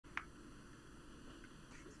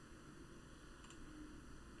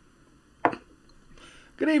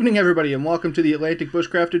Good evening, everybody, and welcome to the Atlantic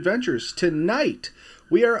Bushcraft Adventures. Tonight,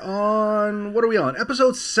 we are on, what are we on?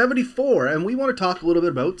 Episode 74, and we want to talk a little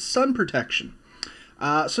bit about sun protection.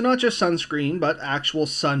 So not just sunscreen, but actual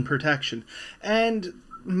sun protection. And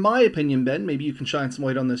my opinion, Ben, maybe you can shine some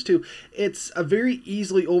light on this too, it's a very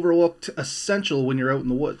easily overlooked essential when you're out in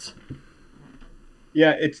the woods.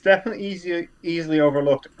 Yeah, it's definitely easily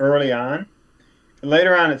overlooked early on.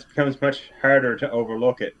 Later on, it becomes much harder to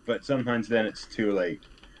overlook it, but sometimes then it's too late.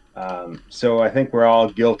 So I think we're all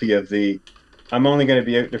guilty of I'm only going to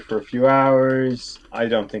be out there for a few hours. I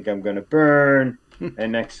don't think I'm going to burn.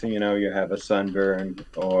 And next thing you know, you have a sunburn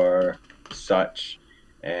or such.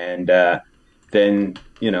 And then,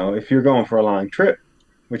 if you're going for a long trip,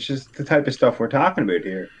 which is the type of stuff we're talking about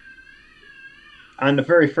here, on the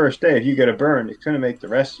very first day, if you get a burn, it's going to make the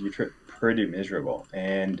rest of your trip pretty miserable.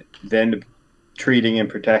 And then treating and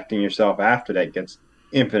protecting yourself after that gets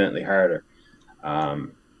infinitely harder.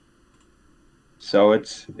 So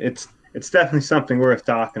it's definitely something worth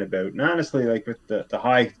talking about. And honestly, like with the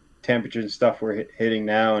high temperatures and stuff we're hitting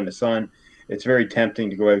now in the sun, it's very tempting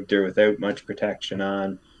to go out there without much protection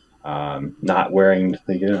on, not wearing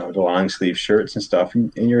the long sleeve shirts and stuff,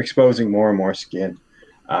 and you're exposing more and more skin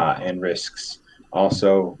and risks.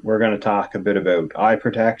 Also, we're going to talk a bit about eye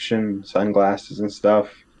protection, sunglasses and stuff,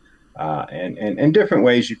 and different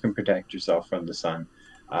ways you can protect yourself from the sun.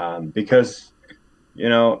 Because,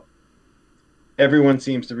 everyone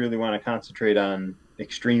seems to really want to concentrate on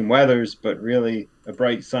extreme weathers, but really a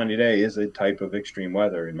bright sunny day is a type of extreme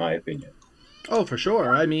weather, in my opinion. Oh, for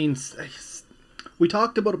sure. I mean, we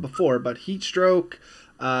talked about it before, but heat stroke,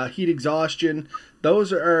 heat exhaustion,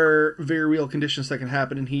 those are very real conditions that can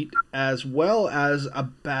happen in heat, as well as a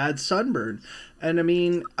bad sunburn. And I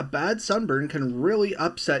mean, a bad sunburn can really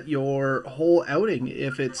upset your whole outing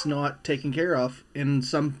if it's not taken care of in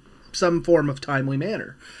some form of timely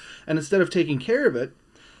manner. And instead of taking care of it,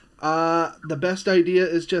 the best idea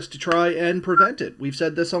is just to try and prevent it. We've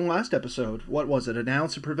said this on last episode. What was it? An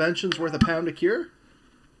ounce of prevention's worth a pound of cure?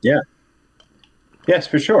 Yeah. Yes,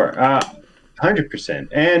 for sure. 100%.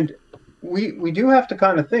 And we do have to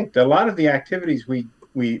kind of think that a lot of the activities we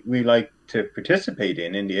like to participate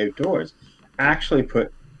in the outdoors actually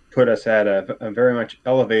put us at a very much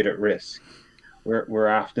elevated risk. We're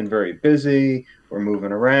often very busy, we're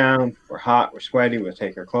moving around, we're hot, we're sweaty, we'll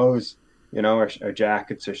take our clothes, our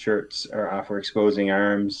jackets or shirts are off, we're exposing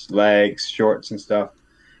arms, legs, shorts and stuff.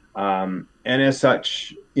 And as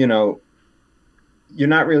such, you're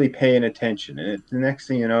not really paying attention. And the next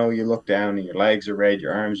thing you know, you look down and your legs are red,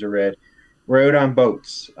 your arms are red. We're out on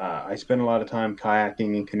boats. I spend a lot of time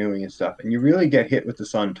kayaking and canoeing and stuff, and you really get hit with the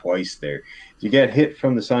sun twice there. You get hit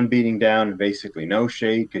from the sun beating down and basically no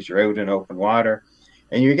shade because you're out in open water,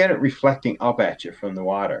 and you get it reflecting up at you from the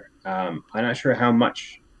water. I'm not sure how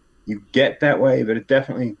much you get that way, but it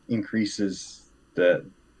definitely increases the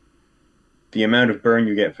amount of burn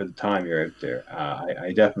you get for the time you're out there.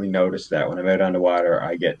 I definitely notice that when I'm out on the water,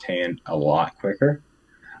 I get tanned a lot quicker.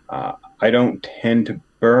 I don't tend to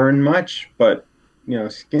burn much, but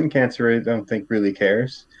skin cancer I don't think really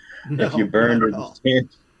cares. No, If you not burned at or all.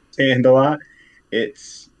 tanned a lot,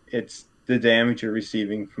 it's the damage you're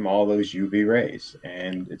receiving from all those UV rays,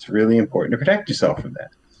 and it's really important to protect yourself from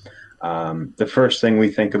that. The first thing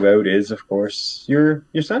we think about is, of course, your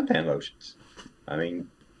suntan lotions. I mean,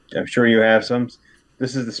 I'm sure you have some.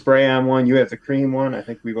 This is the spray-on one. You have the cream one. I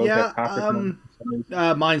think we both Yeah, have copper tone.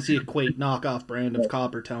 mine's the Equate knockoff brand of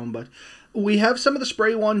Copper Tone, but we have some of the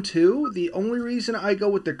spray one too. The only reason I go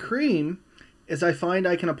with the cream is I find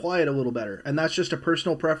I can apply it a little better, and that's just a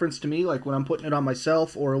personal preference to me. Like when I'm putting it on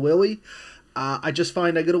myself or Lily, I just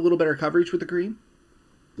find I get a little better coverage with the cream.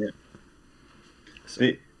 Yeah. So,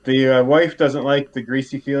 The wife doesn't like the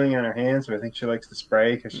greasy feeling on her hands, but I think she likes the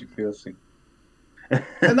spray because she feels.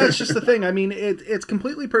 and that's just the thing. I mean, it's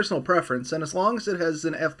completely personal preference, and as long as it has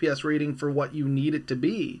an FPS rating for what you need it to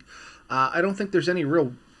be, I don't think there's any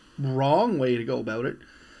real wrong way to go about it.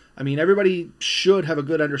 I mean, everybody should have a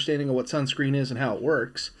good understanding of what sunscreen is and how it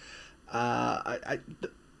works. The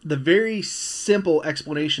very simple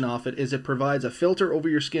explanation of it is it provides a filter over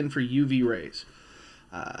your skin for UV rays.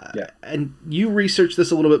 Yeah. And you researched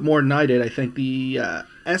this a little bit more than I did. I think the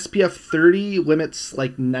SPF 30 limits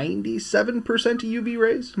like 97% of UV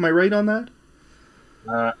rays. Am I right on that?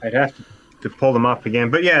 I'd have to pull them up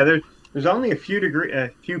again, but yeah, there's only a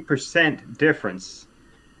few percent difference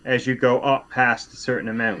as you go up past a certain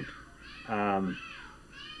amount.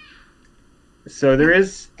 So there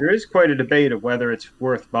is quite a debate of whether it's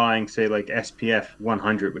worth buying, say, like SPF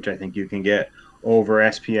 100, which I think you can get, over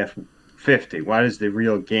SPF 50. What is the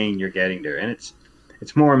real gain you're getting there? And it's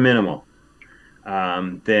more minimal.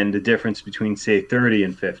 than the difference between, say, 30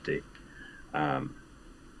 and 50. Um,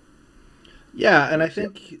 Yeah, and I so,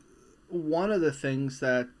 think one of the things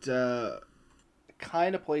that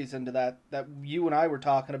kind of plays into that you and I were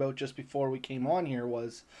talking about just before we came on here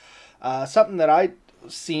was something that I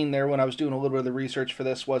seen there when I was doing a little bit of the research for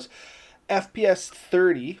this was FPS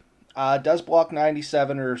 30 does block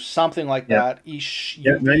 97 or something like yeah, that each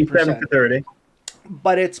yeah, UV 97 for percent. 30.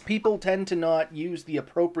 But it's people tend to not use the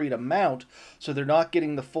appropriate amount, so they're not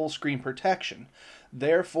getting the full screen protection.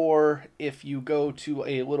 Therefore, if you go to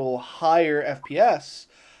a little higher FPS,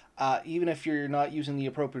 even if you're not using the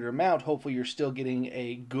appropriate amount, hopefully you're still getting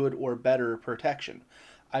a good or better protection.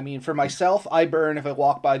 I mean, for myself, I burn if I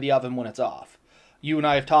walk by the oven when it's off. You and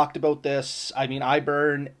I have talked about this. I mean, I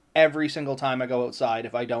burn every single time I go outside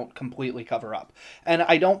if I don't completely cover up. And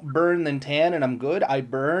I don't burn then tan and I'm good. I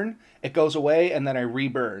burn, it goes away, and then I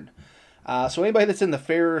reburn. So anybody that's in the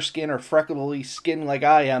fairer skin or freckly skin like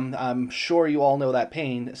I am, I'm sure you all know that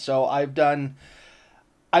pain. So I've gotten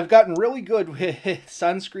really good with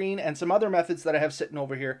sunscreen and some other methods that I have sitting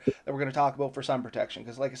over here that we're going to talk about for sun protection.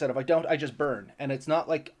 Because, like I said, if I don't, I just burn. And it's not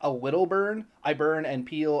like a little burn. I burn and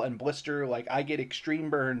peel and blister. Like, I get extreme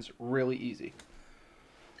burns really easy.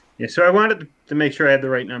 Yeah, so I wanted to make sure I had the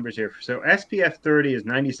right numbers here. So SPF 30 is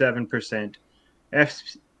 97%,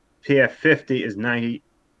 SPF 50 is 98%.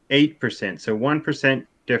 So 1%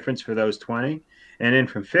 difference for those 20. And then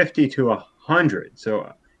from 50 to 100,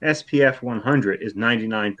 so SPF 100 is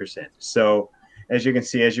 99%. So as you can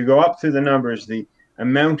see, as you go up through the numbers, the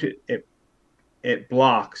amount it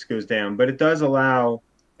blocks goes down, but it does allow,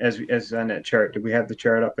 as on that chart. Did we have the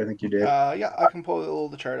chart up? I think you did. Yeah, I can pull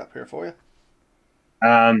the chart up here for you.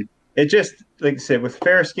 It just, like I said, with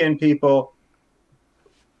fair skinned people,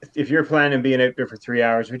 if you're planning on being out there for 3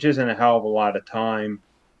 hours, which isn't a hell of a lot of time,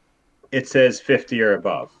 it says 50 or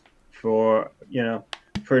above. For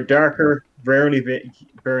darker, rarely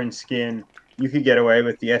burned skin, you could get away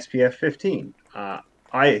with the SPF 15.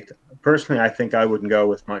 I personally, I think I wouldn't go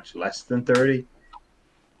with much less than 30.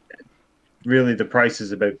 Really, the price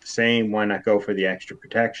is about the same. Why not go for the extra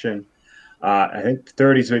protection? I think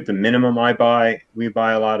 30 is about the minimum I buy. We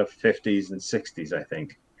buy a lot of 50s and 60s, I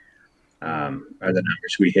think, Mm-hmm. are the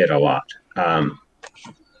numbers we hit a lot. Yeah,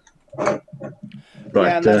 But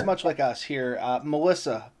and that's much like us here.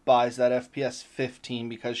 Melissa buys that FPS 15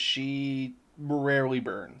 because she rarely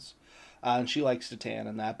burns. And she likes to tan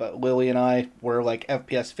and that. But Lily and I were like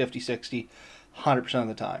FPS 50, 60, 100% of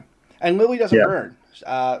the time. And Lily doesn't yeah, burn.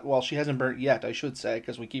 Well, she hasn't burnt yet, I should say,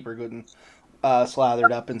 because we keep her good and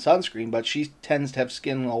slathered up in sunscreen. But she tends to have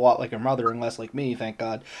skin a lot like her mother and less like me, thank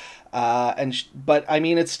God. But I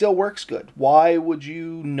mean, it still works good. Why would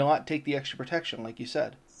you not take the extra protection, like you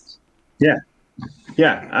said? yeah,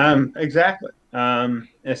 yeah, exactly.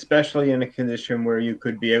 Especially in a condition where you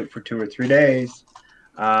could be out for 2 or 3 days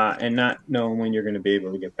and not knowing when you're going to be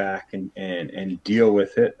able to get back and deal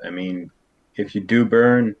with it. I mean, if you do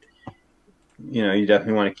burn, you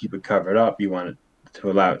definitely want to keep it covered up. You want it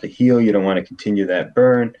to allow it to heal. You don't want to continue that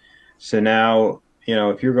burn. So now,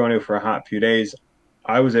 if you're going out for a hot few days,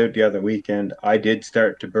 I was out the other weekend. I did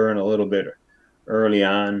start to burn a little bit early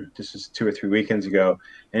on. This was 2 or 3 weekends ago.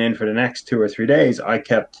 And then for the next 2 or 3 days, I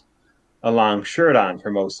kept a long shirt on for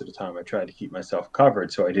most of the time. I tried to keep myself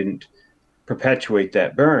covered so I didn't perpetuate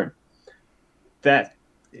that burn. That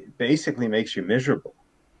basically makes you miserable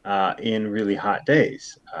in really hot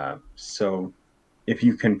days. So if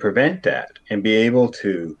you can prevent that and be able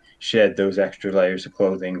to shed those extra layers of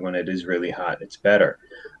clothing when it is really hot, it's better.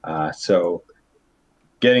 So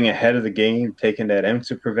getting ahead of the game, taking that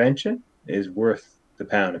ounce of prevention is worth the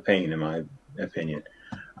pound of pain, in my opinion.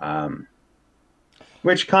 Um,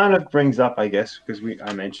 which kind of brings up, I guess, because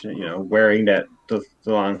I mentioned, wearing the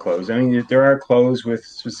long clothes. I mean, there are clothes with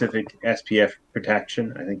specific SPF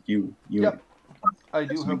protection. I think you Yep, I have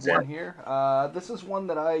do some have one examples. here. This is one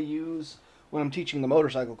that I use when I'm teaching the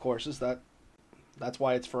motorcycle courses. That's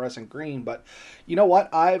why it's fluorescent green. But you know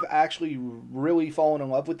what? I've actually really fallen in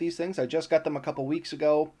love with these things. I just got them a couple weeks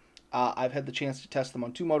ago. I've had the chance to test them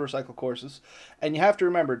on 2 motorcycle courses, and you have to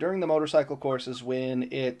remember during the motorcycle courses when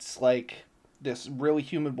it's like this really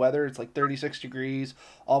humid weather, it's like 36 degrees,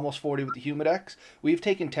 almost 40 with the humidex. We've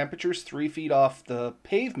taken temperatures 3 feet off the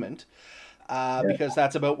pavement Yeah, because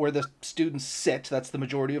that's about where the students sit. That's the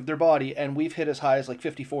majority of their body, and we've hit as high as like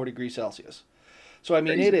 54 degrees Celsius. So I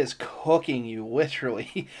mean, it crazy. is cooking you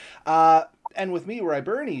literally. And with me, where I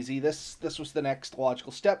burn easy, this was the next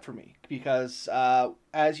logical step for me because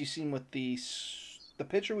as you've seen with the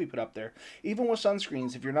picture we put up there, even with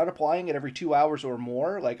sunscreens, if you're not applying it every 2 hours or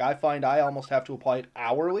more, like I find I almost have to apply it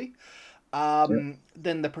hourly. Yeah.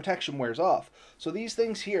 then the protection wears off. So these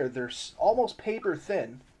things here, they're almost paper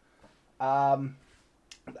thin. Um,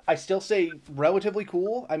 I still say relatively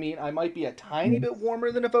cool. I mean, I might be a tiny bit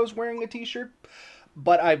warmer than if I was wearing a t-shirt,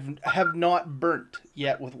 but have not burnt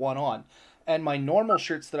yet with one on. And my normal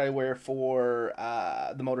shirts that I wear for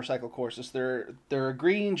the motorcycle courses, they're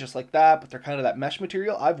green just like that, but they're kind of that mesh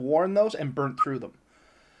material. I've worn those and burnt through them.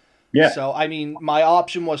 Yeah. So I mean, my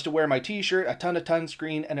option was to wear my t-shirt, a ton of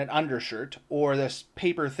sunscreen, and an undershirt, or this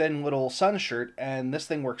paper thin little sun shirt, and this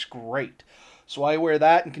thing works great. So I wear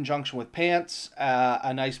that in conjunction with pants,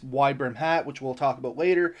 a nice wide brim hat, which we'll talk about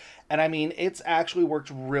later. And I mean, it's actually worked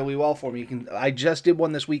really well for me. I just did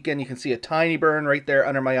one this weekend. You can see a tiny burn right there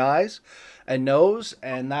under my eyes and nose,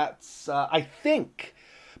 and that's I think,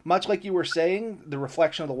 much like you were saying, the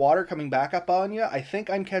reflection of the water coming back up on you. I think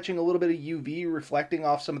I'm catching a little bit of UV reflecting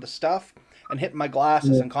off some of the stuff and hitting my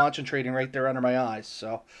glasses Yeah. and concentrating right there under my eyes.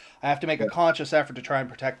 So I have to make a conscious effort to try and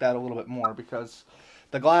protect that a little bit more because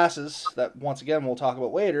the glasses, that once again we'll talk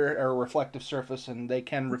about later, are a reflective surface and they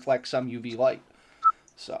can reflect some UV light.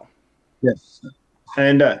 So, Yes.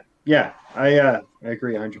 And yeah, I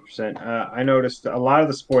agree 100%. I noticed a lot of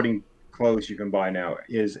the sporting clothes you can buy now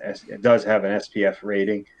it does have an SPF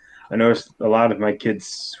rating. I noticed a lot of my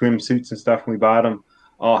kids' swimsuits and stuff when we bought them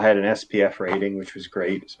all had an SPF rating, which was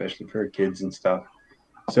great, especially for kids and stuff.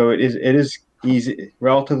 So it is easy,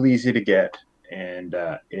 relatively easy to get, and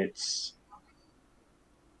it's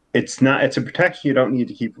not it's a protection you don't need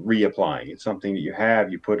to keep reapplying. It's something that you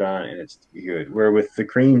have, you put on, and it's good. Where with the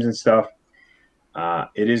creams and stuff,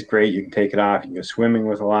 it is great. You can take it off. You can go swimming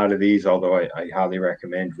with a lot of these, although I highly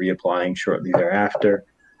recommend reapplying shortly thereafter.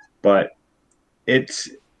 But it's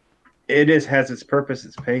it is has its purpose,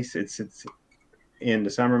 its pace. It's in the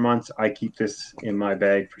summer months. I keep this in my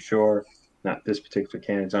bag for sure. Not this particular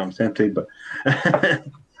can; it's almost empty, but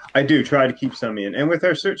I do try to keep some in. And with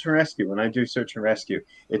our search and rescue, when I do search and rescue,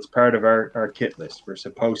 it's part of our kit list. We're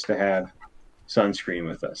supposed to have sunscreen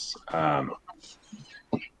with us.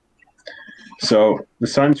 So the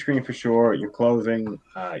sunscreen for sure, your clothing.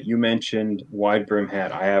 You mentioned wide brim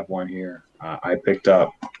hat. I have one here. I picked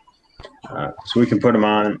up, so we can put them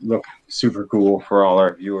on. Look super cool for all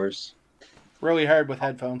our viewers. really hard with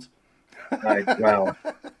headphones. Right. Well,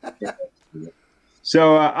 yeah.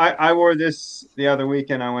 So I wore this the other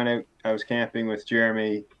weekend. I went out. I was camping with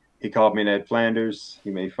Jeremy. He called me Ned Flanders.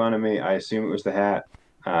 He made fun of me. I assume it was the hat.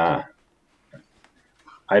 Uh,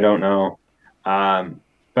 I don't know. Um,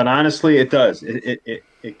 but honestly, it does.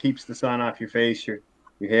 It keeps the sun off your face, your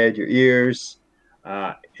head, your ears.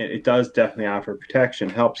 It does definitely offer protection.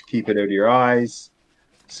 Helps keep it out of your eyes.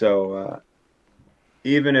 So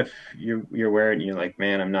even if you're wearing, you're like,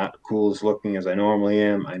 man, I'm not cool as looking as I normally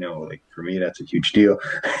am. I know, like for me, that's a huge deal.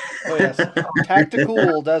 Oh yes,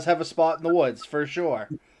 tactical does have a spot in the woods for sure.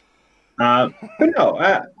 But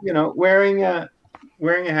no, wearing a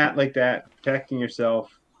hat like that, protecting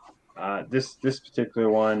yourself. This particular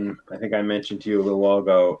one, I think I mentioned to you a little while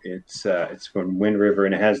ago. It's from Wind River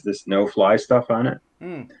and it has this no fly stuff on it.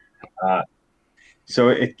 Hmm. Uh, so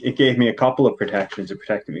it gave me a couple of protections. It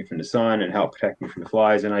protected me from the sun and helped protect me from the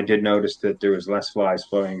flies. And I did notice that there was less flies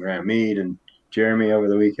floating around me and Jeremy over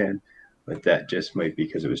the weekend, but that just might be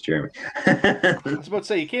because it was Jeremy. I was about to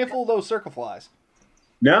say you can't fool those circle flies.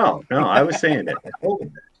 No, I was saying that. I told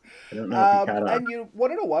him that. I don't know if he caught on. And you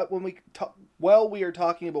want to know what? When we are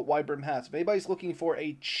talking about wide brim hats. If anybody's looking for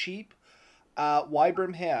a cheap wide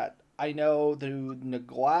brim hat, I know the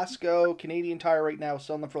Glasgow Canadian Tire right now is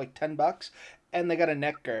selling them for like $10, and they got a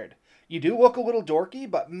neck guard. You do look a little dorky,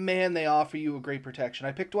 but man, they offer you a great protection.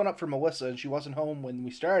 I picked one up for Melissa, and she wasn't home when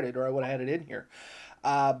we started, or I would have had it in here.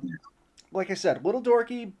 Uh, like I said, a little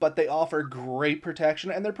dorky, but they offer great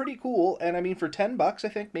protection, and they're pretty cool. And I mean, for $10, I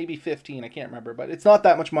think maybe 15, I can't remember, but it's not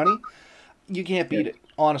that much money. You can't beat it,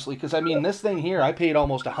 honestly, because I mean, this thing here, I paid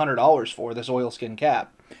almost $100 for this oilskin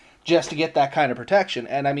cap just to get that kind of protection.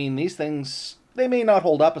 And I mean, these things, they may not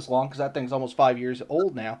hold up as long because that thing's almost 5 years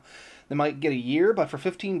old now. They might get a year, but for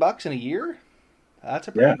 $15 in a year, that's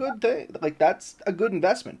a pretty Yeah. good thing. Like, that's a good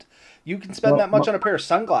investment. You can spend Well, that much on a pair of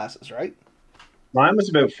sunglasses, right? mine was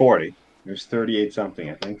about 40. It was 38 something,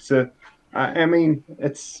 I think. So, I mean,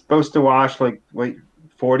 it's supposed to wash like wait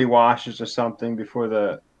 40 washes or something before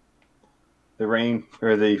the rain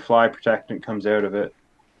or the fly protectant comes out of it.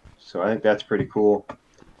 So I think that's pretty cool.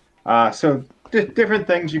 So different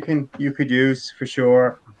things you could use for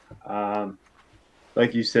sure. Um,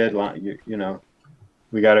 like you said,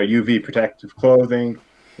 we got our UV protective clothing.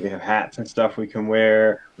 We have hats and stuff we can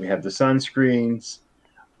wear. We have the sunscreens.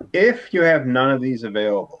 If you have none of these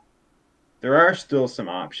available, there are still some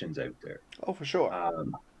options out there. Oh, for sure.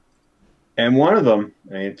 Um, And one of them,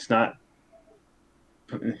 I mean, it's not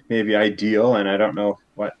maybe ideal, and I don't know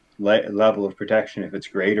what level of protection, if it's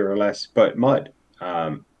greater or less, but mud.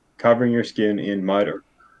 Covering your skin in mud,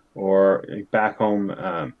 or back home,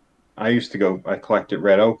 I used to go, I collected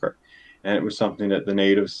red ochre, and it was something that the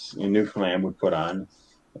natives in Newfoundland would put on,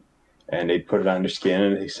 and they'd put it on their skin,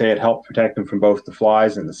 and they say it helped protect them from both the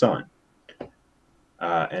flies and the sun.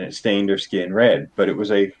 And it stained their skin red, but it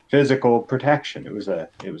was a physical protection. It was a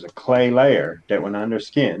clay layer that went on their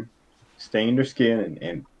skin, stained their skin,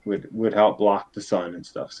 and would help block the sun and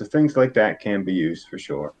stuff. So things like that can be used for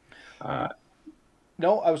sure. Uh,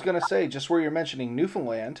 No, I was going to say, just where you're mentioning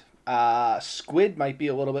Newfoundland, squid might be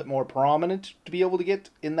a little bit more prominent to be able to get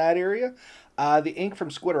in that area. The ink from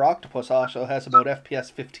squid or octopus also has about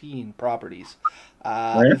FPS 15 properties,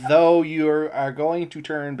 right? though you are going to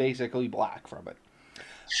turn basically black from it.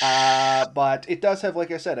 But it does have,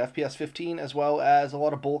 like I said, FPS 15 as well as a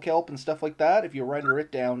lot of bull kelp and stuff like that. If you render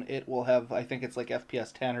it down, it will have, I think it's like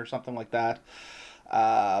FPS 10 or something like that.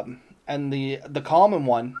 And the common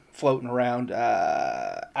one floating around,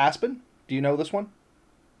 aspen. Do you know this one?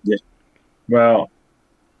 Yeah. Well,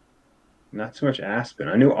 not so much aspen.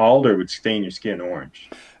 I knew alder would stain your skin orange.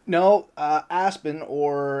 No, aspen,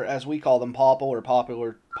 or as we call them, popple or popple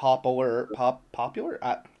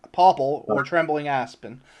or trembling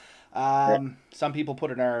aspen. Yeah. Some people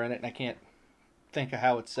put an R in it, and I can't think of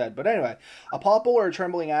how it's said. But anyway, a popple or a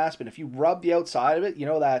trembling aspen, if you rub the outside of it, you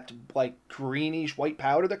know that like greenish white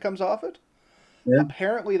powder that comes off it? Yeah.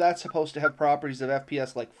 Apparently that's supposed to have properties of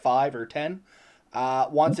FPS like 5 or 10.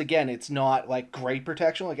 Once again, it's not like great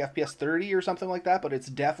protection like FPS 30 or something like that, but it's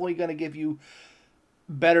definitely going to give you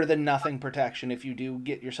better than nothing protection if you do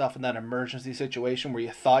get yourself in that emergency situation where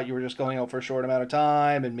you thought you were just going out for a short amount of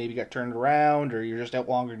time and maybe got turned around, or you're just out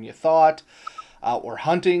longer than you thought. Or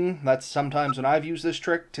hunting. That's sometimes when I've used this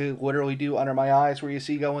trick to literally do under my eyes where you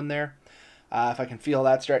see going there. If I can feel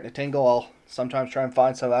that starting to tingle, I'll sometimes try and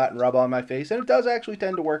find some of that and rub on my face, and it does actually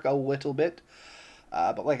tend to work a little bit.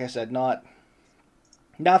 But like I said,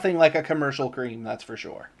 nothing like a commercial cream, that's for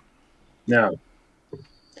sure. No,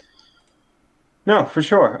 no, for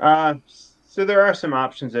sure. So there are some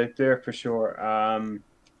options out there for sure.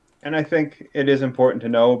 And I think it is important to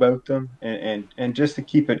know about them, and just to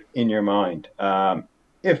keep it in your mind.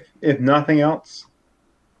 If nothing else,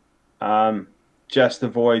 um, just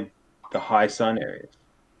avoid the high sun areas,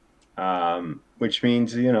 which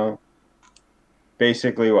means,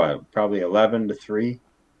 basically what, probably 11 to 3.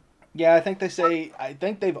 Yeah, I think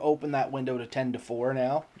they've opened that window to 10 to 4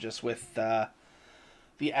 now, just with the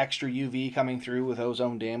extra UV coming through with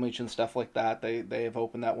ozone damage and stuff like that. They have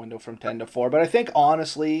opened that window from 10 to 4. But I think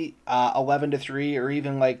honestly, 11 to 3 or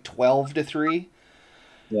even like 12 to 3,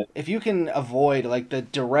 Yeah. if you can avoid like the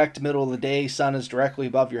direct middle of the day, sun is directly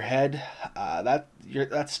above your head,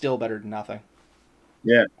 that's still better than nothing.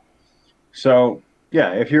 Yeah. So,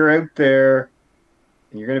 yeah, if you're out there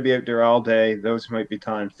and you're going to be out there all day, those might be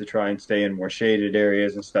times to try and stay in more shaded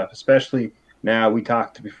areas and stuff, especially now. We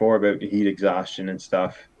talked before about the heat exhaustion and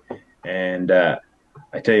stuff. And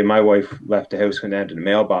I tell you, my wife left the house, went down to the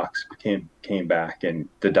mailbox, came back, and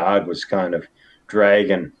the dog was kind of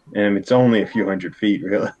dragging. And it's only a few hundred feet,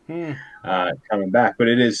 really, Hmm. coming back. But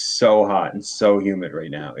it is so hot and so humid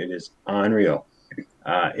right now. It is unreal.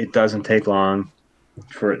 It doesn't take long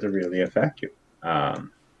for it to really affect you.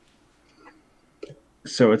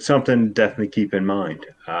 So it's something to definitely keep in mind.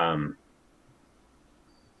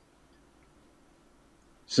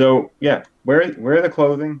 So yeah, wear the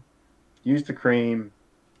clothing, use the cream,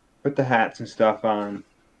 put the hats and stuff on.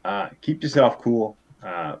 Keep yourself cool.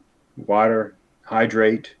 Water,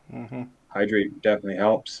 hydrate. Hmm. Hydrate definitely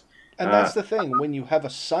helps. And Uh, that's the thing. When you have a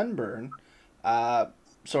sunburn, uh,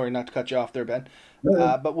 sorry not to cut you off there, Ben,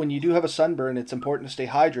 but when you do have a sunburn, it's important to stay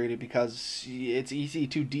hydrated because it's easy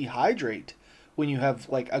to dehydrate when you have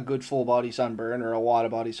like a good full body sunburn or a lot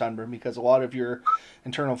of body sunburn, because a lot of your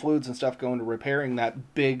internal fluids and stuff go into repairing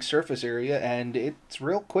that big surface area, and it's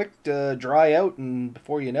real quick to dry out, and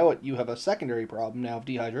before you know it, you have a secondary problem now of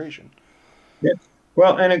dehydration. yeah.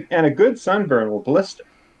 Well, and a good sunburn will blister.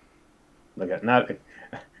 Like not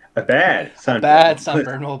a bad A sunburn bad will blister.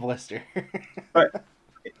 sunburn will blister. But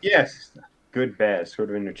yes, good, bad, sort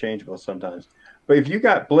of interchangeable sometimes. But if you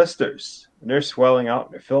got blisters and they're swelling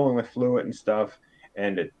out, they're filling with fluid and stuff,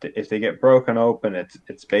 and if they get broken open,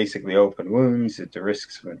 it's basically open wounds. The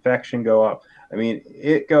risks of infection go up. I mean,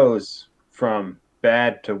 it goes from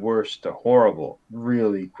bad to worse to horrible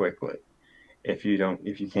really quickly if you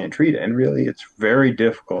can't treat it. And really, it's very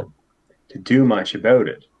difficult to do much about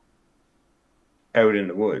it out in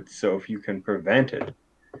the woods. So if you can prevent it,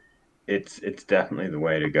 it's definitely the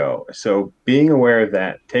way to go. So being aware of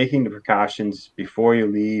that, taking the precautions before you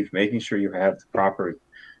leave, making sure you have the proper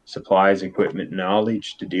supplies, equipment,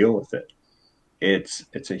 knowledge to deal with it.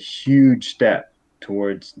 It's a huge step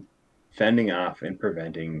towards fending off and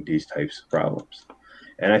preventing these types of problems.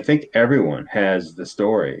 And I think everyone has the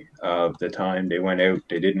story of the time they went out,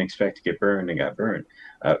 they didn't expect to get burned and got burned.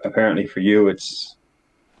 Apparently for you, it's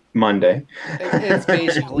Monday. It's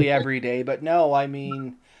basically every day, but no, I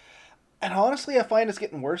mean, and honestly, I find it's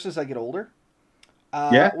getting worse as I get older.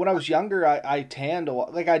 Yeah, When I was younger, I tanned a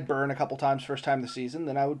lot. Like, I'd burn a couple times first time of the season,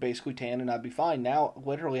 then I would basically tan and I'd be fine. Now,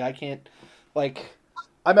 literally, I can't, like,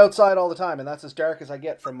 I'm outside all the time, and that's as dark as I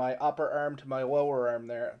get from my upper arm to my lower arm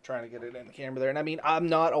there. I'm trying to get it in the camera there. And I mean, I'm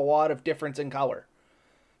not a lot of difference in color.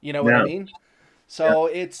 You know what I no, mean? yeah. So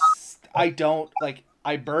I don't, like,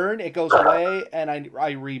 I burn, it goes away, and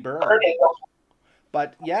I reburn.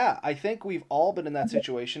 But yeah, I think we've all been in that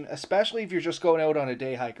situation, especially if you're just going out on a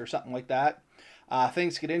day hike or something like that.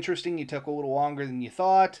 Things get interesting. You took a little longer than you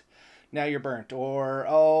thought. Now you're burnt. Or,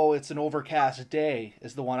 oh, it's an overcast day,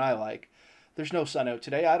 is the one I like. There's no sun out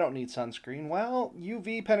today. I don't need sunscreen. Well,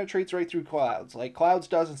 UV penetrates right through clouds. Like, clouds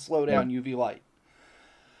doesn't slow No, down UV light.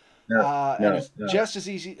 no, And no, it's no. just as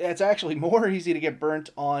easy. It's actually more easy to get burnt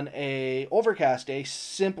on a overcast day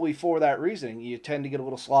simply for that reason. You tend to get a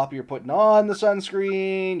little sloppy. You're putting on the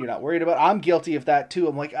sunscreen. You're not worried about. I'm guilty of that too.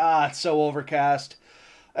 I'm like, it's so overcast.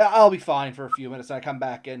 I'll be fine for a few minutes. And I come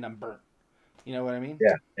back in and I'm burnt. You know what I mean?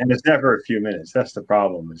 Yeah, and it's never a few minutes. That's the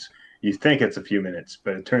problem. Is you think it's a few minutes,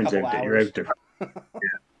 but it A turns couple out that you're hours. out there.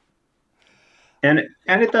 And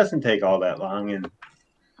it doesn't take all that long. And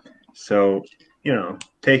so,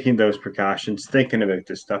 taking those precautions, thinking about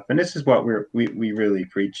this stuff, and this is what we really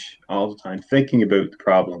preach all the time: thinking about the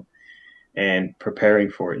problem and preparing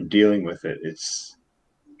for it and dealing with it. It's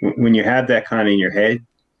when you have that kind of in your head,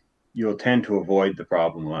 you'll tend to avoid the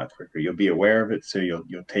problem a lot quicker. You'll be aware of it, so you'll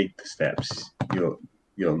take the steps.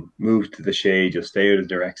 You'll move to the shade. You'll stay out of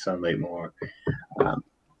direct sunlight more. Um,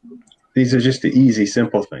 these are just the easy,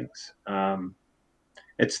 simple things.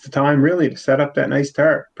 It's the time really to set up that nice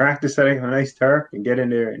tarp, practice setting up a nice tarp, and get in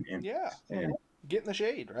there Yeah. and Get in the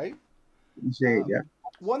shade, right? shade. Um, Yeah,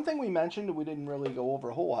 One thing we mentioned and we didn't really go over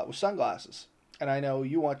a whole lot was sunglasses. And I know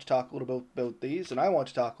you want to talk a little bit about these, and I want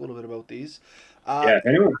to talk a little bit about these. Uh, yeah. If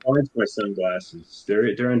anyone finds my sunglasses, they're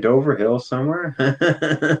in Dover Hill somewhere.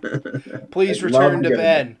 Please I'd love return to to get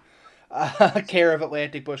them. Ben, care of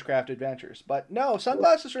Atlantic Bushcraft Adventures. But no,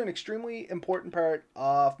 sunglasses are an extremely important part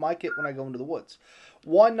of my kit when I go into the woods.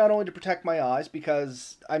 One, not only to protect my eyes,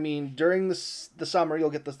 because I mean, during the summer, you'll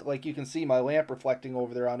get this, like, you can see my lamp reflecting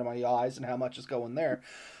over there onto my eyes and how much is going there.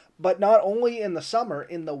 But not only in the summer,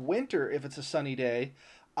 in the winter, if it's a sunny day,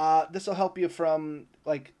 this will help you from,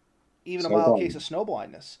 like, even a So mild case fun. of snow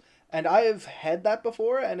blindness. And I have had that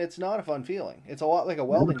before, and it's not a fun feeling. It's a lot like a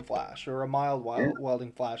welding flash or a mild Yeah,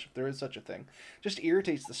 welding flash, if there is such a thing. Just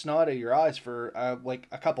irritates the snot out of your eyes for like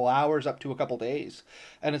a couple hours up to a couple days,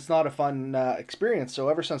 and it's not a fun experience. So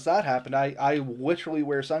ever since that happened, I literally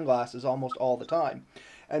wear sunglasses almost all the time,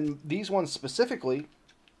 and these ones specifically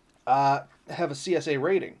have a CSA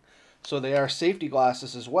rating, so they are safety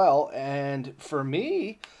glasses as well. And for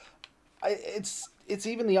me, it's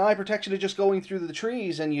even the eye protection of just going through the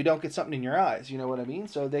trees and you don't get something in your eyes. You know what I mean?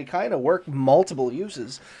 So they kind of work multiple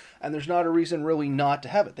uses, and there's not a reason really not to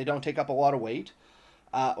have it. They don't take up a lot of weight,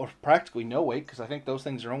 or practically no weight, because I think those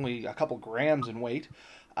things are only a couple grams in weight.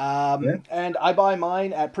 yeah, And I buy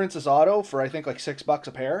mine at Princess Auto for I think like $6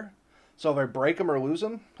 a pair. So if I break them or lose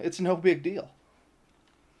them, it's no big deal.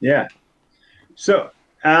 yeah. So,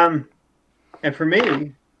 um, and for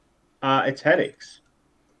me, it's headaches.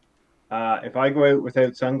 If I go out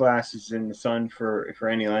without sunglasses in the sun for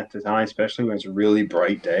any length of time, especially when it's really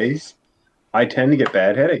bright days, I tend to get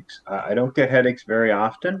bad headaches. I don't get headaches very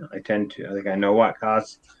often. I tend to like I know what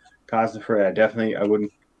cause it for.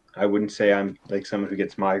 I wouldn't say I'm like someone who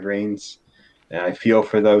gets migraines. And I feel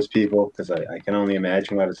for those people because I can only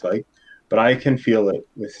imagine what it's like. But I can feel it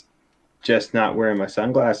with just not wearing my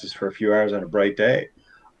sunglasses for a few hours on a bright day.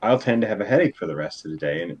 I'll tend to have a headache for the rest of the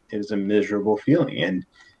day, and it is a miserable feeling. And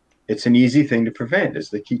it's an easy thing to prevent is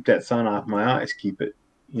to keep that sun off my eyes, keep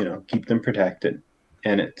them protected.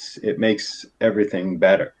 And it makes everything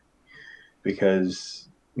better because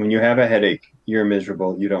when you have a headache, you're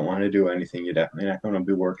miserable. You don't want to do anything. You're definitely not going to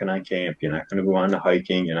be working on camp. You're not going to go on to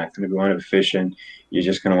hiking. You're not going to go on to fishing. You're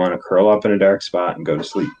just going to want to curl up in a dark spot and go to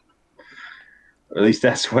sleep. Or at least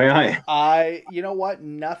that's the way I am. You know what?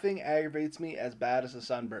 Nothing aggravates me as bad as a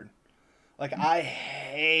sunburn. Like, I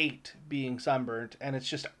hate being sunburnt, and it's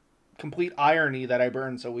just complete irony that I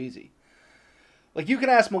burn so easy. Like, you can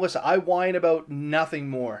ask Melissa, I whine about nothing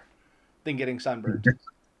more than getting sunburned.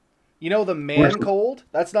 You know, the man cold,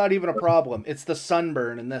 that's not even a problem. It's the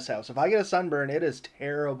sunburn in this house. If I get a sunburn, it is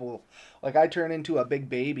terrible. Like, I turn into a big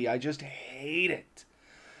baby. I just hate it.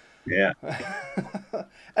 Yeah.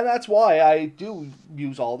 And that's why I do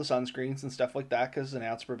use all the sunscreens and stuff like that, because an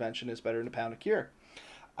ounce of prevention is better than a pound of cure.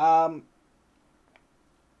 Um,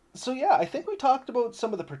 so, yeah, I think we talked about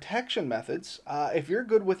some of the protection methods. If you're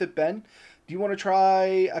good with it, Ben, do you want to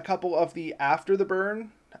try a couple of the after the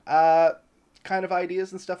burn kind of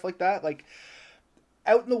ideas and stuff like that? Like,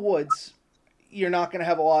 out in the woods, you're not going to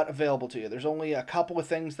have a lot available to you. There's only a couple of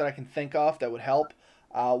things that I can think of that would help.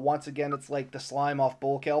 Once again, it's like the slime off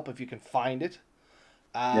bull kelp if you can find it.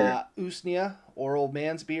 Yeah. Usnea or old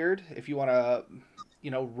man's beard if you want to,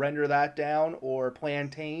 render that down, or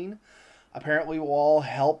plantain. Apparently, will all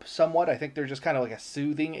help somewhat. I think they're just kind of like a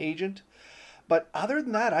soothing agent. But other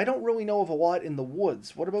than that, I don't really know of a lot in the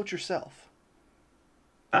woods. What about yourself?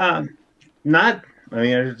 Um, Not. I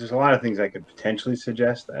mean, there's a lot of things I could potentially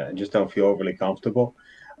suggest. I just don't feel overly comfortable.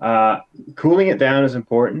 Uh, Cooling it down is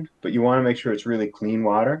important, but you want to make sure it's really clean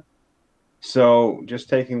water. So just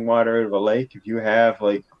taking water out of a lake, if you have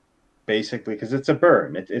like basically, because it's a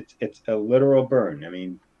burn, it's a literal burn. I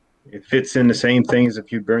mean, it fits in the same thing as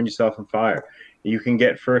if you burn yourself on fire. You can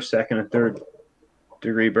get first, second, and third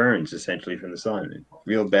degree burns essentially from the sun.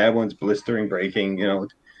 Real bad ones, blistering, breaking.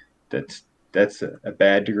 That's a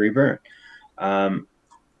bad degree burn. Um,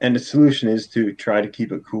 and the solution is to try to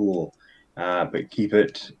keep it cool, but keep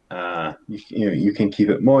it you can keep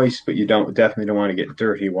it moist, but you definitely don't want to get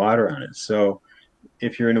dirty water on it. So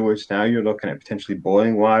if you're in the woods now, you're looking at potentially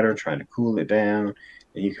boiling water, trying to cool it down.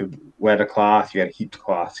 And you could wet a cloth. You got to keep the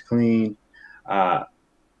cloths clean. Uh,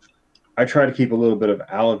 I try to keep a little bit of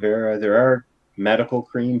aloe vera. There are medical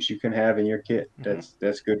creams you can have in your kit. Mm-hmm.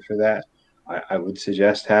 That's good for that. I would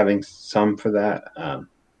suggest having some for that.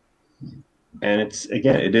 And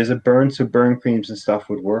it is a burn, so burn creams and stuff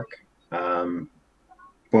would work. Um,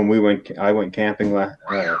 when I went camping was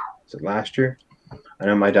it last year? I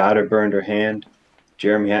know my daughter burned her hand.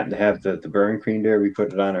 Jeremy happened to have the burn cream there. We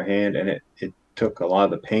put it on her hand, and it took a lot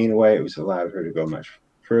of the pain away. It was allowed her to go much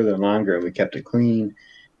further and longer, and we kept it clean,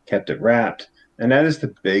 kept it wrapped. And that is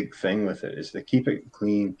the big thing with it, is to keep it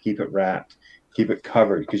clean, keep it wrapped, keep it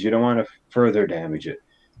covered, because you don't want to further damage it.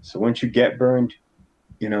 So once you get burned,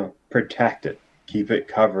 protect it, keep it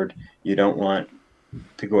covered. You don't want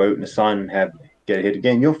to go out in the sun and get hit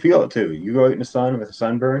again. You'll feel it too. You go out in the sun with a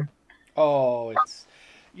sunburn. Oh, it's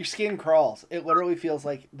your skin crawls. It literally feels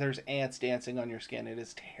like there's ants dancing on your skin. It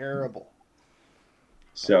is terrible.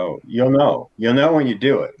 So you'll know when you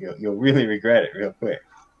do it. You'll really regret it real quick.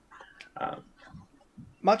 Um,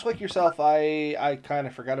 Much like yourself, I kind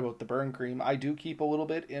of forgot about the burn cream. I do keep a little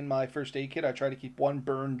bit in my first aid kit. I try to keep one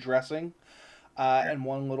burn dressing and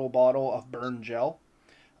one little bottle of burn gel.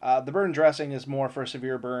 The burn dressing is more for a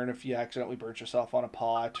severe burn if you accidentally burnt yourself on a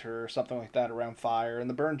pot or something like that around fire. And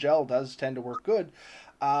the burn gel does tend to work good.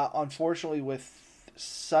 Unfortunately, with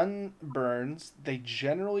sunburns, they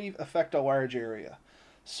generally affect a large area.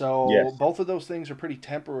 So yes. both of those things are pretty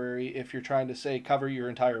temporary if you're trying to, say, cover your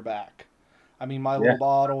entire back. I mean, my Yeah. little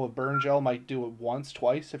bottle of burn gel might do it once,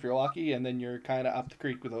 twice if you're lucky, and then you're kind of up the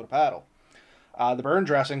creek without a paddle. The burn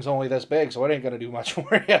dressing's only this big, so it ain't going to do much for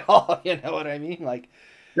you at all. You know what I mean? Like,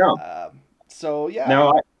 No. so yeah.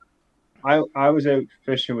 Now I was out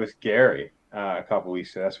fishing with Gary a couple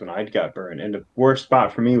weeks ago. That's when I got burned, and the worst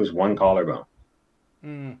spot for me was one collarbone.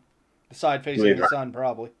 Mm, the side facing Believe it. the sun,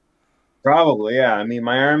 probably. Probably, yeah. I mean,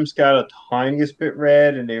 my arms got a tiniest bit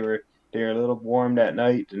red, and they were a little warm that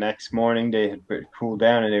night. The next morning, they had cooled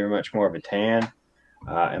down, and they were much more of a tan.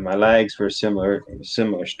 And my legs were similar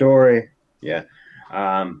story. Yeah.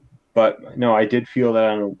 Um, but no, I did feel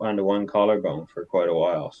that on the one collarbone for quite a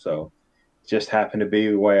while. So it just happened to be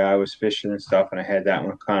the way I was fishing and stuff, and I had that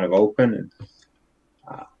one kind of open.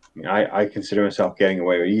 And I consider myself getting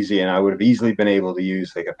away with easy, and I would have easily been able to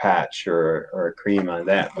use like a patch or a cream on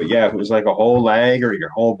that. But yeah, if it was like a whole leg or your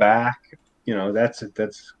whole back,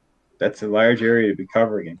 that's a large area to be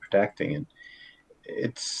covering and protecting, and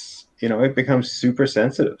it becomes super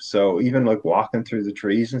sensitive. So even like walking through the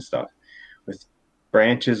trees and stuff with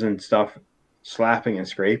branches and stuff slapping and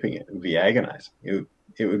scraping it would be agonizing.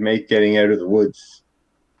 It would make getting out of the woods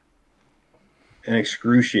an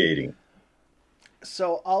excruciating.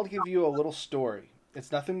 So I'll give you a little story.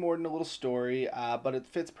 It's nothing more than a little story, but it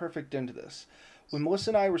fits perfect into this. When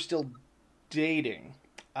Melissa and I were still dating,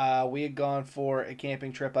 we had gone for a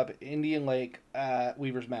camping trip up Indian Lake,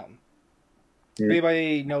 Weaver's Mountain. If Yeah.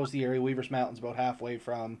 anybody knows the area, Weaver's Mountain's about halfway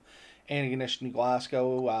from Antigonish,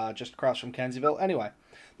 Glasgow, just across from Kensieville. Anyway,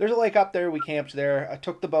 there's a lake up there. We camped there. I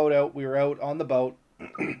took the boat out. We were out on the boat.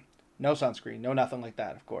 No sunscreen, no nothing like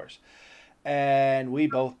that, of course. And we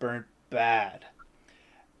both burnt bad.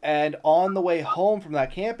 And on the way home from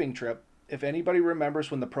that camping trip, if anybody remembers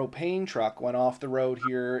when the propane truck went off the road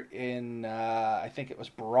here in, I think it was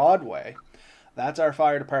Broadway, that's our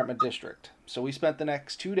fire department district. So we spent the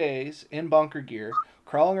next 2 days in bunker gear,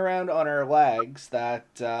 crawling around on our legs that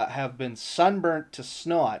have been sunburnt to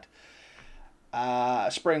snot,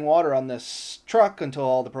 spraying water on this truck until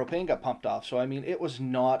all the propane got pumped off. So, I mean, it was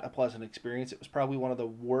not a pleasant experience. It was probably one of the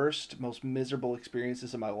worst, most miserable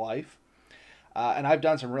experiences of my life. And I've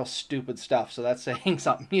done some real stupid stuff, so that's saying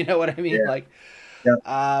something. You know what I mean? Yeah.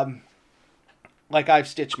 Yeah. Like I've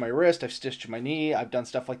stitched my wrist, I've stitched my knee, I've done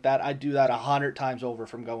stuff like that. I'd do that 100 times over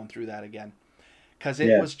from going through that again, because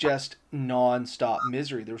it was just non-stop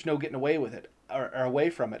misery. There was no getting away with it or away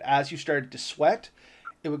from it. As you started to sweat,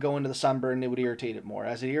 it would go into the sunburn and it would irritate it more.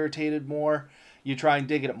 As it irritated more, you try and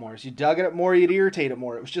dig at it more. As you dug at it more, you'd irritate it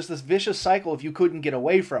more. It was just this vicious cycle if you couldn't get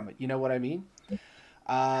away from it. You know what I mean?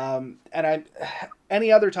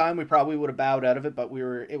 Any other time we probably would have bowed out of it, but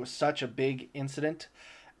it was such a big incident,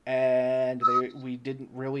 and we didn't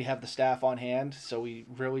really have the staff on hand, so we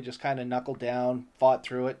really just kind of knuckled down, fought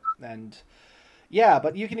through it, and yeah,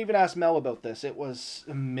 but you can even ask Mel about this. It was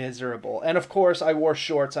miserable. And of course, I wore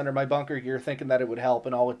shorts under my bunker gear thinking that it would help,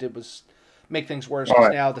 and all it did was make things worse,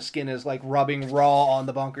 because now the skin is like rubbing raw on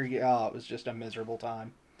the bunker gear. Oh, it was just a miserable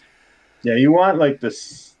time. Yeah, you want like the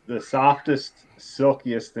softest,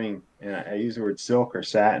 silkiest thing. And I use the word silk or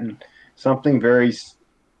satin, something very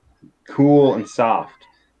cool and soft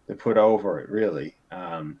to put over it. Really,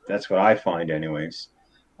 that's what I find, anyways.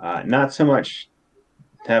 Not so much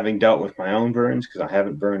having dealt with my own burns, because I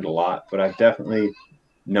haven't burned a lot, but I've definitely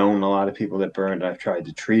known a lot of people that burned. I've tried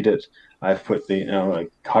to treat it. I've put the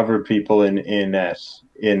like covered people in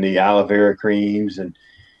the aloe vera creams and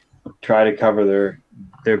try to cover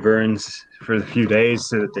their burns for a few days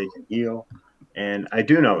so that they can heal. And I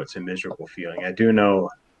do know it's a miserable feeling. I do know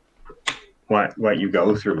what you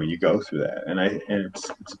go through when you go through that, and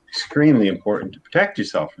it's extremely important to protect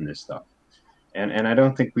yourself from this stuff. And I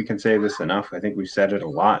don't think we can say this enough. I think we've said it a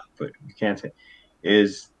lot, but we can't say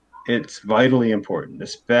it's vitally important,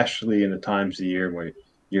 especially in the times of the year where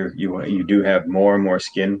you do have more and more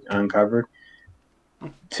skin uncovered,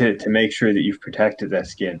 to make sure that you've protected that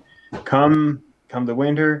skin. Come the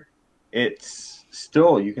winter, you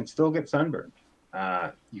can still get sunburned.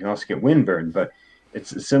 You can also get windburn, but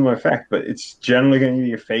it's a similar effect. But it's generally going to be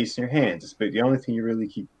your face and your hands. It's the only thing you really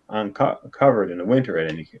keep uncovered in the winter at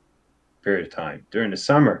any period of time. During the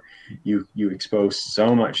summer, you expose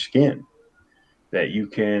so much skin that you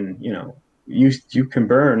can you can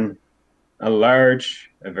burn a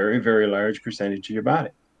very, very large percentage of your body.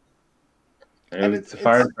 And it's the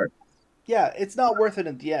fire department. Yeah, it's not worth it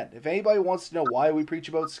at the end. If anybody wants to know why we preach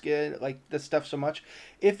about skin, like this stuff so much,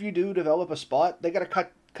 if you do develop a spot, they got to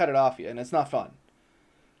cut it off you, and it's not fun.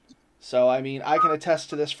 So, I mean, I can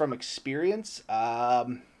attest to this from experience.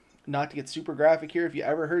 Not to get super graphic here, if you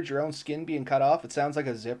ever heard your own skin being cut off, it sounds like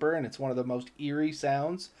a zipper, and it's one of the most eerie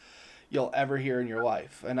sounds you'll ever hear in your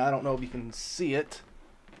life. And I don't know if you can see it.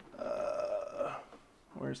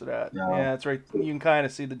 Where's it at? No. Yeah, it's right. You can kind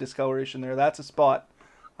of see the discoloration there. That's a spot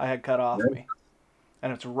I had cut off me.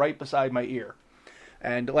 And it's right beside my ear.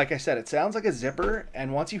 And like I said, it sounds like a zipper,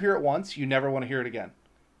 and once you hear it once, you never want to hear it again.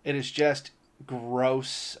 It is just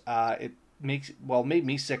gross. It made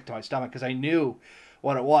me sick to my stomach, because I knew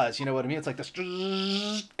what it was. You know what I mean? It's like this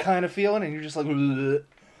kind of feeling, and you're just like, ugh.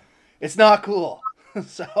 It's not cool.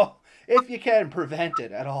 So if you can, prevent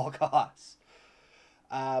it at all costs.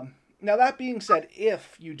 Now, that being said,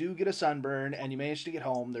 if you do get a sunburn and you manage to get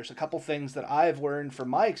home, there's a couple things that I've learned from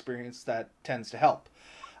my experience that tends to help.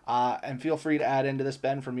 And feel free to add into this,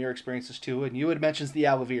 Ben, from your experiences too. And you had mentioned the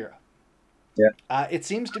aloe vera. Yeah. It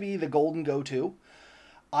seems to be the golden go-to.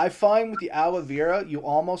 I find with the aloe vera, you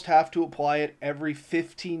almost have to apply it every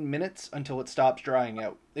 15 minutes until it stops drying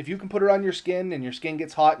out. If you can put it on your skin and your skin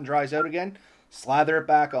gets hot and dries out again, slather it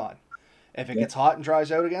back on. If it gets hot and dries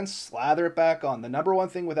out again, slather it back on. The number one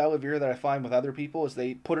thing with aloe vera that I find with other people is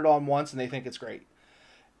they put it on once and they think it's great.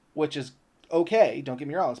 Which is okay, don't get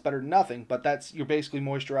me wrong, it's better than nothing, but you're basically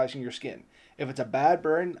moisturizing your skin. If it's a bad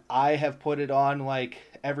burn, I have put it on like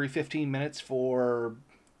every 15 minutes for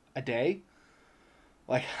a day.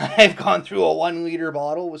 Like, I've gone through a 1 liter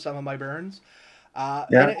bottle with some of my burns.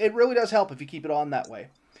 And it really does help if you keep it on that way.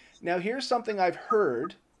 Now, here's something I've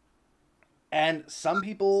heard, and some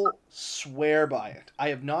people swear by it. I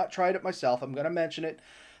have not tried it myself. I'm going to mention it.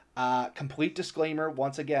 Complete disclaimer,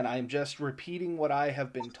 once again, I am just repeating what I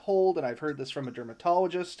have been told, and I've heard this from a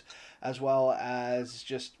dermatologist as well as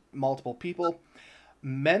just multiple people.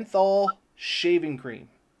 Menthol shaving cream.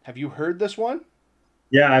 Have you heard this one?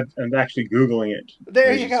 Yeah, I'm actually Googling it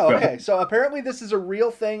There as you you go. spoke. Okay, so apparently this is a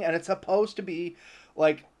real thing, and it's supposed to be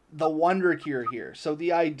like the wonder cure here. So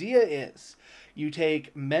the idea is you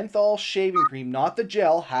take menthol shaving cream, not the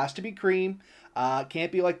gel, has to be cream.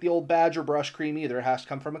 Can't be like the old Badger brush cream either. It has to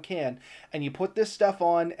come from a can. And you put this stuff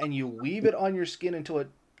on, and you leave it on your skin until it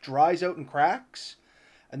dries out and cracks.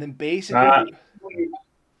 And then Uh, basically,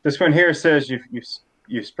 this one here says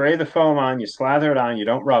you spray the foam on, you slather it on, you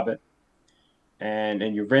don't rub it, and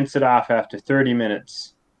you rinse it off after 30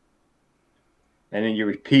 minutes, and then you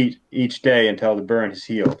repeat each day until the burn is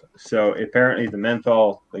healed. So apparently the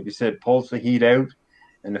menthol, like you said, pulls the heat out,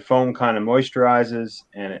 and the foam kind of moisturizes,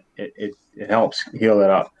 and it helps heal it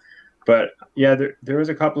up. But yeah, there was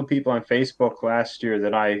a couple of people on Facebook last year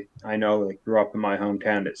that I know like grew up in my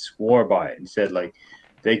hometown that swore by it and said like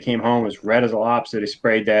they came home as red as a lobster. They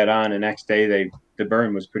sprayed that on, the next day the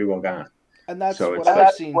burn was pretty well gone. and that's So what it's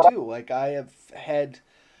I've seen too. Like I have had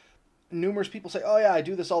numerous people say, "Oh yeah, I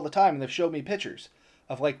do this all the time," and they've showed me pictures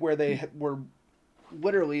of like where they were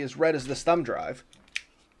literally as red as this thumb drive,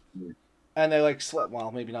 and they like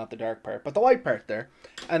well, maybe not the dark part, but the light part there,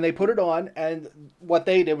 and they put it on, and what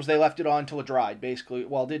they did was they left it on until it dried. Basically,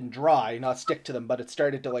 well, it didn't dry, not stick to them, but it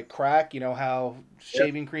started to like crack. You know how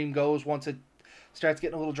shaving cream goes once it starts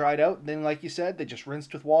getting a little dried out. And then, like you said, they just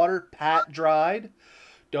rinsed with water, pat dried.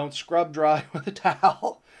 Don't scrub dry with a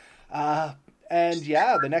towel. Uh, and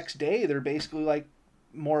yeah, the next day they're basically like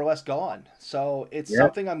more or less gone. So it's yeah.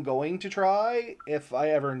 something I'm going to try if I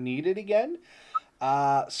ever need it again.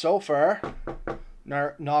 So far,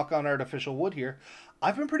 knock on artificial wood here,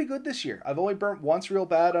 I've been pretty good this year. I've only burnt once real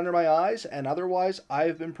bad under my eyes, and otherwise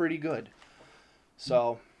I've been pretty good.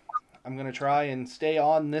 So I'm gonna try and stay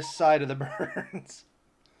on this side of the burns.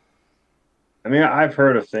 I mean, I've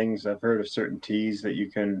heard of things. I've heard of certain teas that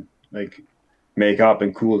you can like make up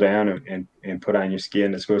and cool down and put on your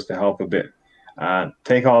skin. It's supposed to help a bit.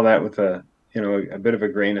 Take all that with a bit of a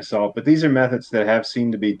grain of salt. But these are methods that have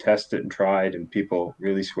seemed to be tested and tried, and people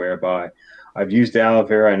really swear by. I've used aloe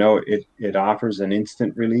vera. I know it offers an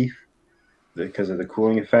instant relief because of the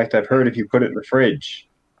cooling effect. I've heard if you put it in the fridge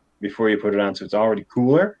before you put it on, so it's already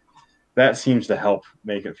cooler, that seems to help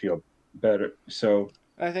make it feel better. So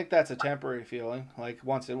I think that's a temporary feeling, like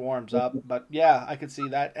once it warms up. But yeah, I could see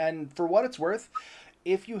that. And for what it's worth,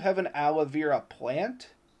 if you have an aloe vera plant,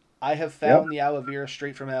 I have yep. found the aloe vera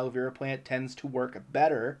straight from an aloe vera plant tends to work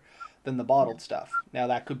better than the bottled stuff. Now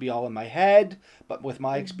that could be all in my head, but with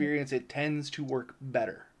my experience, it tends to work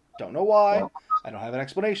better. Don't know why. Well, I don't have an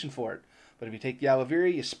explanation for it. But if you take the aloe vera,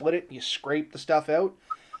 you split it, you scrape the stuff out,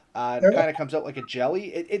 and it kind of comes out like a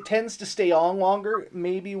jelly. It tends to stay on longer,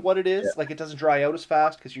 maybe what it yeah. is. Like it doesn't dry out as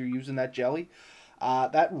fast because you're using that jelly.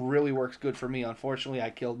 That really works good for me. Unfortunately, I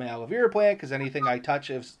killed my aloe vera plant because anything I touch,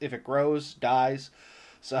 if it grows, dies.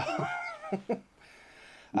 So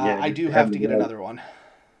Yeah, I you do have haven't to been get allowed, another one.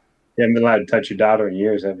 you haven't been allowed to touch your daughter in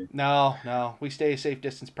years, have you? No, no, we stay a safe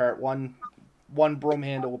distance apart. One broom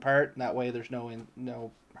handle apart, and that way there's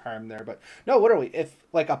no harm there. But no, literally, if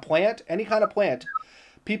like a plant, any kind of plant,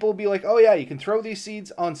 people will be like, "Oh yeah, you can throw these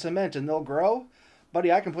seeds on cement and they'll grow."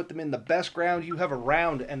 Buddy, I can put them in the best ground you have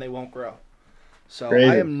around and they won't grow. So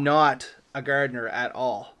I Crazy. am not a gardener at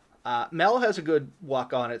all. Mel has a good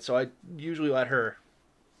luck on it, so I usually let her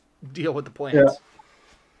deal with the Yeah. plants.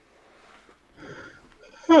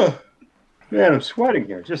 Huh. Man, I'm sweating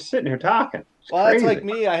here, just sitting here talking. It's Well, that's like crazy.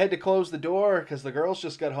 me. I had to close the door because the girls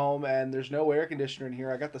just got home and there's no air conditioner in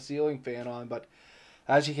here. I got the ceiling fan on, but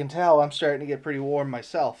as you can tell, I'm starting to get pretty warm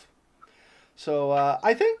myself. So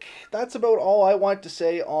I think that's about all I want to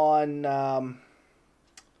say on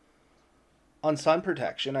sun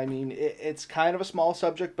protection. I mean, it's kind of a small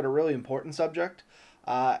subject, but a really important subject.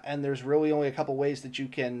 And there's really only a couple ways that you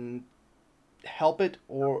can help it,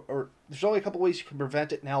 or there's only a couple ways you can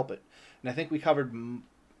prevent it and help it. And I think we covered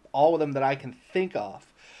all of them that I can think of.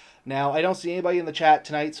 Now, I don't see anybody in the chat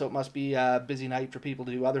tonight, so it must be a busy night for people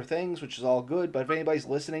to do other things, which is all good. But if anybody's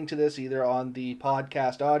listening to this, either on the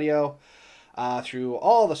podcast audio, through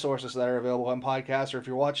all the sources that are available on podcasts, or if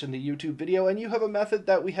you're watching the YouTube video and you have a method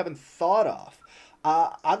that we haven't thought of,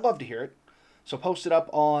 I'd love to hear it. So post it up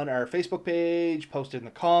on our Facebook page, post it in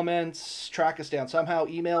the comments, track us down somehow,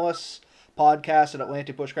 email us,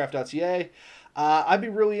 podcast@atlanticbushcraft.ca. I'd be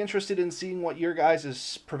really interested in seeing what your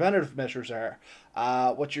guys' preventative measures are,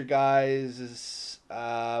 what your guys'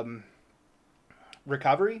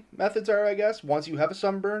 recovery methods are, I guess, once you have a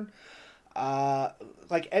sunburn.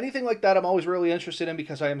 Like anything like that, I'm always really interested in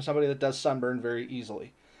because I am somebody that does sunburn very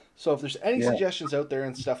easily. So if there's any Yeah. suggestions out there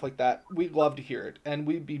and stuff like that, we'd love to hear it, and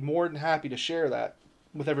we'd be more than happy to share that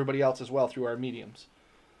with everybody else as well through our mediums.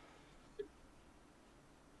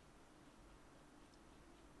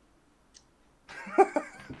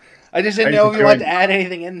 I just didn't I just know if you wanted enjoyed. to add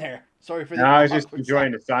anything in there. Sorry for No, the I was just awkward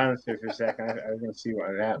enjoying the silence. silence there for a second. I was going to see what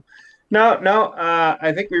would happen. No, no.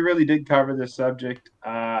 I think we really did cover this subject.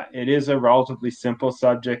 It is a relatively simple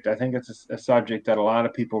subject. I think it's a subject that a lot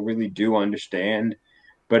of people really do understand,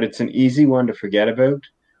 but it's an easy one to forget about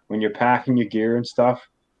when you're packing your gear and stuff.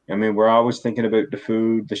 I mean, we're always thinking about the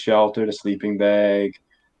food, the shelter, the sleeping bag.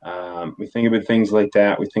 We think about things like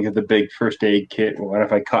that. We think of the big first aid kit. Well, what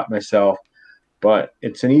if I cut myself? But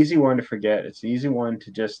it's an easy one to forget. It's an easy one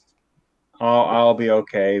to just I'll be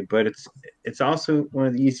okay. But it's also one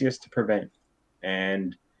of the easiest to prevent,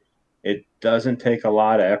 and it doesn't take a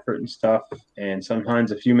lot of effort and stuff. And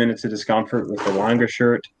sometimes a few minutes of discomfort with a longer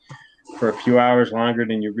shirt for a few hours longer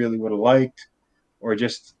than you really would have liked, or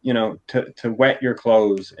just to wet your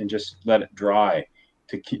clothes and just let it dry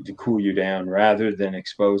to cool you down rather than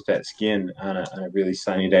expose that skin on a really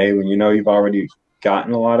sunny day when you know you've already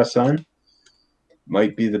gotten a lot of sun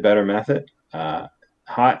might be the better method.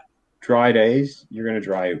 Hot, dry days, you're going to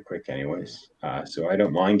dry out quick anyways. So I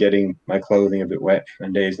don't mind getting my clothing a bit wet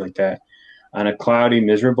on days like that. On a cloudy,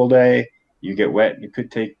 miserable day, you get wet. It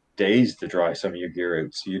could take days to dry some of your gear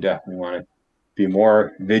out. So you definitely want to be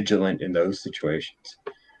more vigilant in those situations.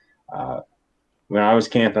 Uh, when I was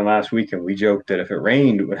camping last weekend, we joked that if it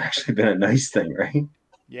rained, it would actually been a nice thing, right?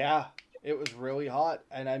 Yeah, it was really hot,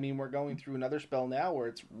 and I mean we're going through another spell now where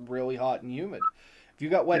it's really hot and humid. If you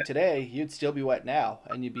got Yeah. wet today, you'd still be wet now,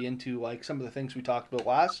 and you'd be into like some of the things we talked about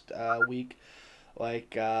last week,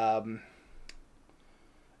 like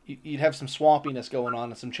you'd have some swampiness going on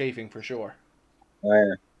and some chafing for sure.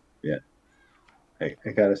 Yeah. Yeah.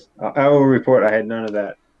 I got to. I will report. I had none of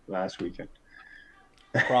that last weekend.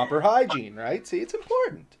 Proper hygiene, right? See, it's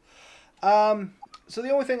important. Um, so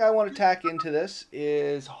the only thing I want to tack into this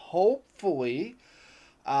is hopefully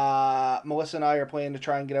Melissa and I are planning to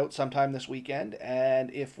try and get out sometime this weekend,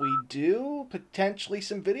 and if we do, potentially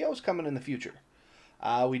some videos coming in the future.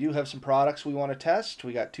 We do have some products we want to test.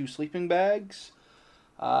 We got 2 sleeping bags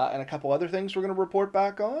and a couple other things we're going to report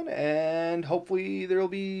back on, and hopefully there will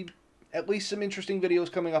be at least some interesting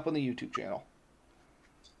videos coming up on the YouTube channel.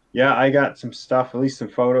 Yeah, I got some stuff, at least some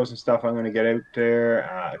photos and stuff I'm going to get out there.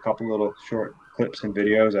 A couple little short clips and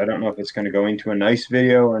videos. I don't know if it's going to go into a nice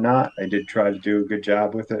video or not. I did try to do a good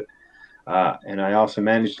job with it. And I also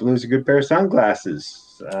managed to lose a good pair of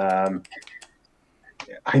sunglasses. I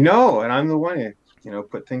know, and I'm the one who,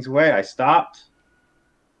 put things away. I stopped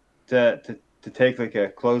to take like a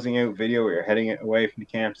closing out video where you're heading away from the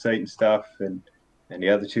campsite and stuff. And the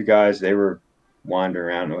other two guys, they were wandering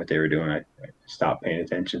around, know what they were doing. I stopped paying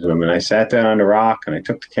attention to them, and I sat down on the rock and I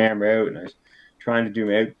took the camera out and I was trying to do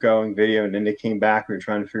my outgoing video. And then they came back. We were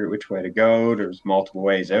trying to figure out which way to go. There's multiple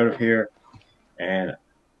ways out of here, and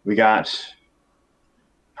we got,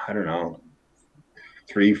 I don't know,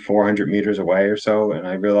 300-400 meters away or so, and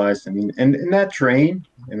I realized, I mean, and in that terrain,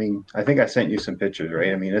 I mean, I think I sent you some pictures,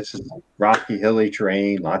 right? I mean, it's just rocky, hilly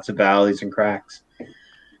terrain, lots of valleys and cracks.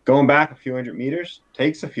 Going back a few hundred meters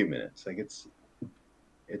takes a few minutes. Like it's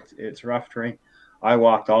rough terrain. I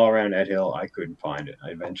walked all around that hill. I couldn't find it.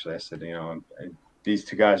 I said, these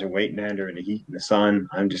two guys are waiting under in the heat and the sun.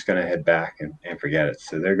 I'm just going to head back and forget it.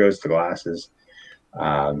 So there goes the glasses.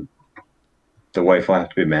 Um, the wife will have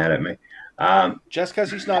to be mad at me. Just because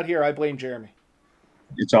he's not here, I blame Jeremy.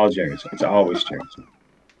 It's all Jerry's. It's always Jerry's.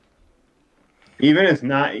 Even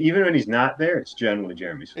when he's not there, it's generally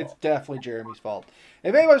Jeremy's It's fault. definitely Jeremy's fault.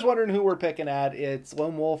 If anybody's wondering who we're picking at, it's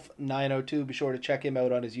Lone Wolf 902. Be sure to check him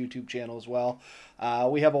out on his YouTube channel as well.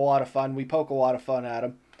 We have a lot of fun. We poke a lot of fun at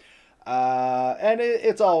him. And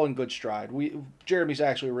it's all in good stride. Jeremy's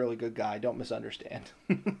actually a really good guy. Don't misunderstand.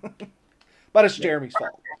 But it's Yeah, Jeremy's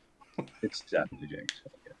fault. it's definitely Jeremy's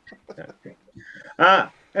fault. Yeah.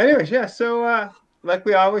 Anyways, yeah. So, like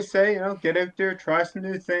we always say, get out there, try some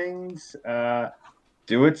new things.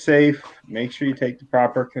 Do it safe. Make sure you take the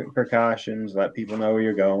proper precautions. Let people know where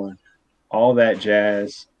you're going. All that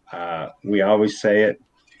jazz. We always say it,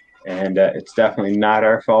 and it's definitely not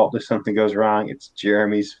our fault if something goes wrong. It's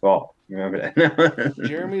Jeremy's fault. Remember that.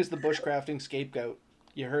 Jeremy is the bushcrafting scapegoat.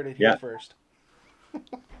 You heard it here Yeah, first.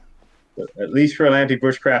 at least for Atlantic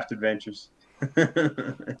Bushcraft Adventures.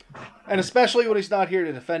 And especially when he's not here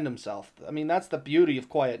to defend himself. I mean, that's the beauty of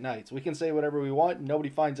quiet nights. We can say whatever we want and nobody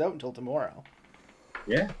finds out until tomorrow.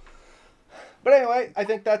 Yeah. But anyway, I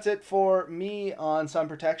think that's it for me on sun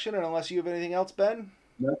protection. And unless you have anything else, Ben,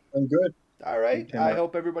 No, I'm good. all right. Okay, I Mark.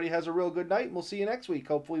 hope everybody has a real good night. And we'll see you next week,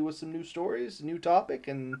 hopefully with some new stories, new topic.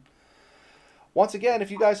 And once again,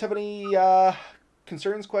 if you guys have any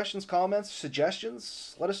concerns, questions, comments,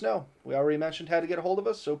 suggestions, let us know. We already mentioned how to get a hold of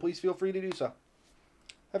us, so please feel free to do so.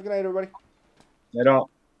 Have a good night, everybody. At all.